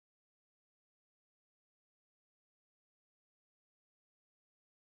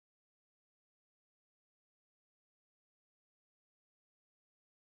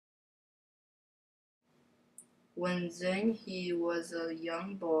When Zheng He was a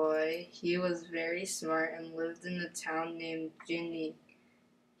young boy, he was very smart and lived in a town named Jinni.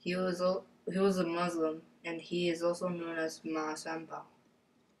 He was a Muslim, and he is also known as Ma Sanpao.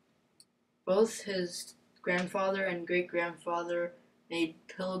 Both his grandfather and great-grandfather made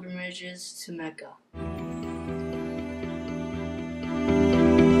pilgrimages to Mecca.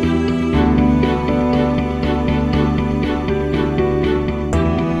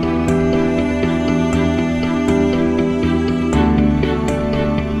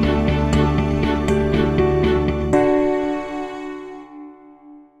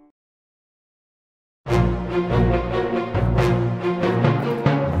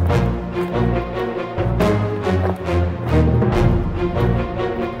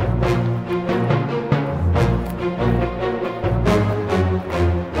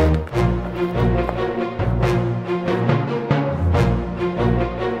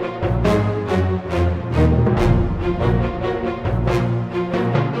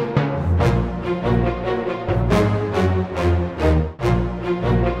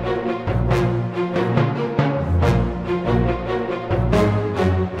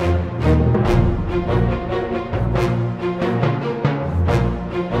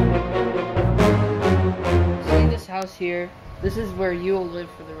 House here, this is where you will live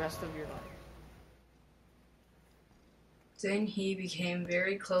for the rest of your life. Zheng He became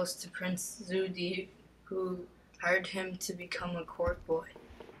very close to Prince Zhu, who hired him to become a court boy.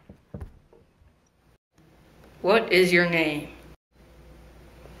 What is your name?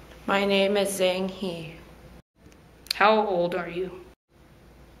 My name is Zheng He. How old are you?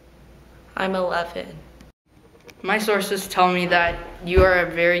 I'm 11. My sources tell me that you are a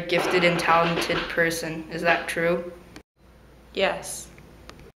very gifted and talented person. Is that true? Yes.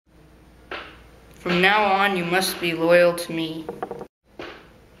 From now on, you must be loyal to me.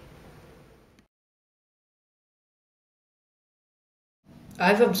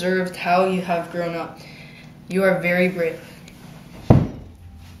 I've observed how you have grown up. You are very brave.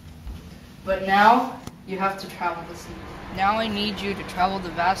 But now, you have to travel the sea. Now I need you to travel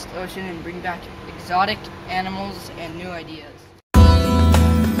the vast ocean and bring back exotic animals and new ideas.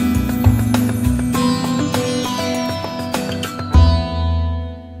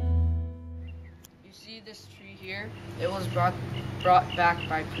 You see this tree here? It was brought back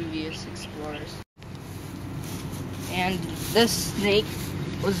by previous explorers. And this snake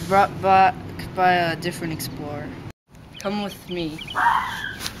was brought back by a different explorer. Come with me.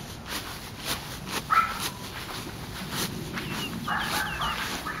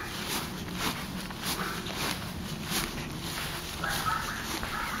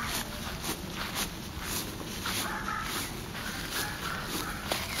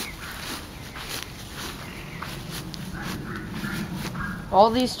 All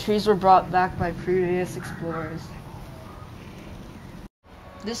these trees were brought back by previous explorers.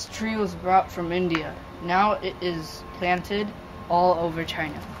 This tree was brought from India. Now it is planted all over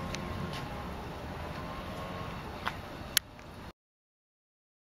China.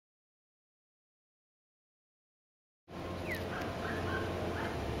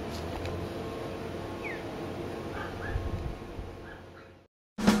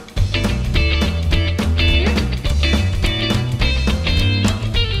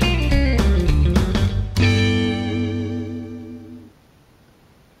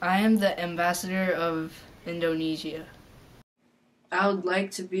 I am the ambassador of Indonesia. I would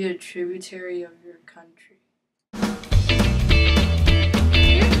like to be a tributary of your country.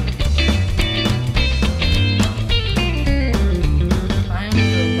 I am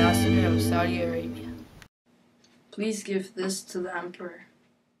the ambassador of Saudi Arabia. Please give this to the emperor.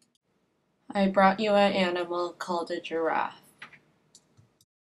 I brought you an animal called a giraffe.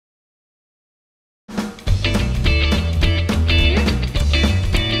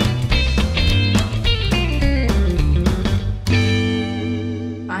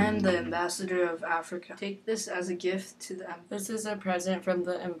 The ambassador of Africa. Take this as a gift to the emperor. This is a present from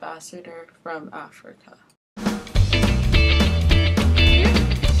the ambassador from Africa.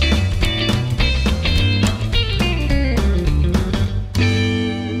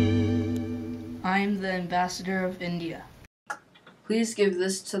 I am the ambassador of India. Please give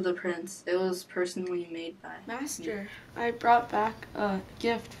this to the prince. It was personally made by Master, I brought back a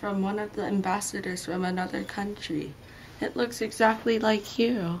gift from one of the ambassadors from another country. It looks exactly like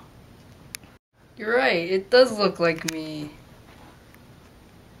you. You're right, it does look like me.